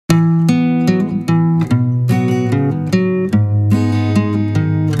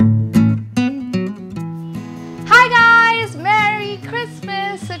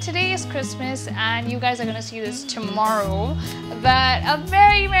to see this tomorrow. But a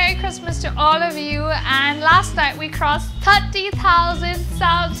very Merry Christmas to all of you. And last night we crossed 30,000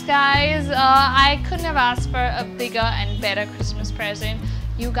 subs, guys. I couldn't have asked for a bigger and better Christmas present.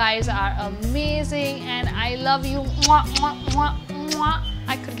 You guys are amazing and I love you. Mwah, mwah, mwah, mwah.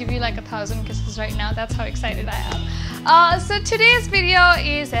 I could give you like 1,000 kisses right now. That's how excited I am. So today's video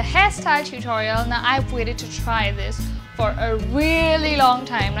is a hairstyle tutorial. Now I've waited to try this for a really long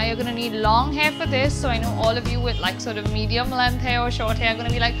time. Now you're gonna need long hair for this. So I know all of you with like sort of medium length hair or short hair are gonna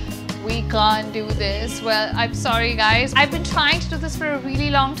be like, we can't do this. Well, I'm sorry guys. I've been trying to do this for a really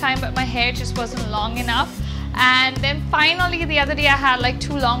long time, but my hair just wasn't long enough. And then finally the other day I had like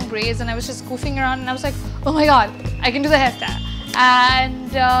 2 long braids and I was just goofing around and I was like, oh my god, I can do the hairstyle.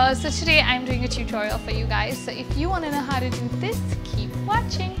 And so today I'm doing a tutorial for you guys. So if you want to know how to do this, keep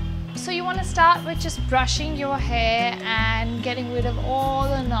watching. So you want to start with just brushing your hair and getting rid of all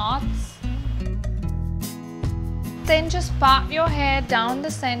the knots. Then just part your hair down the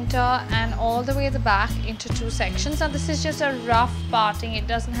center and all the way at the back into 2 sections. Now this is just a rough parting. It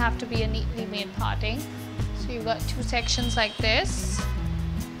doesn't have to be a neatly made parting. So you've got 2 sections like this.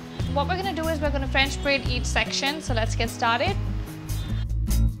 What we're going to do is we're going to French braid each section. So let's get started.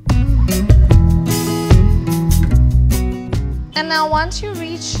 And now once you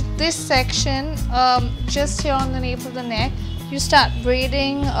reach this section, just here on the nape of the neck, you start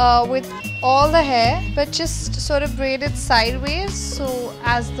braiding with all the hair, but just sort of braid it sideways, so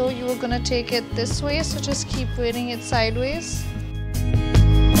as though you were going to take it this way. So just keep braiding it sideways.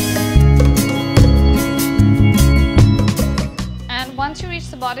 And once you reach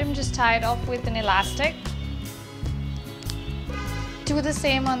the bottom, just tie it off with an elastic. Do the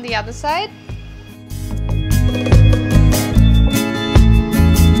same on the other side.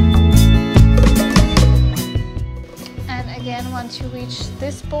 Again, once you reach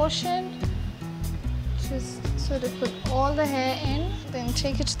this portion, just sort of put all the hair in, then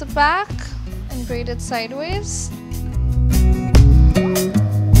take it to the back and braid it sideways.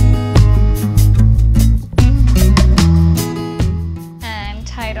 And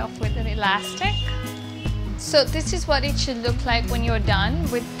tie it off with an elastic. So this is what it should look like when you're done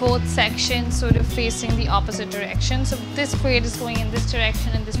with both sections sort of facing the opposite direction. So this braid is going in this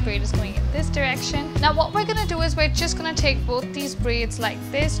direction and this braid is going in this direction. Now what we're going to do is we're just going to take both these braids like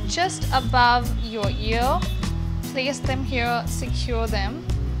this, just above your ear, place them here, secure them,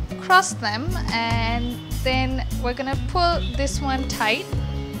 cross them, and then we're going to pull this one tight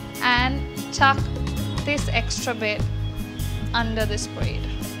and tuck this extra bit under this braid.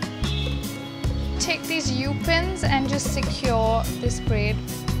 Take these U-pins and just secure this braid.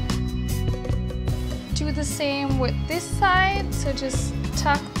 Do the same with this side, so just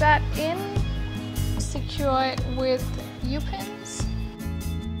tuck that in, secure it with U-pins,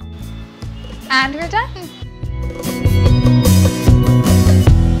 and we're done.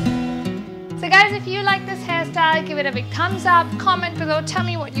 So guys, if you like this hairstyle, give it a big thumbs up, comment below, tell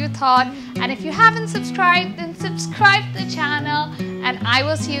me what you thought, and if you haven't subscribed, then subscribe to the channel, and I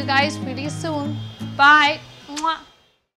will see you guys really soon. Bye. Mwah.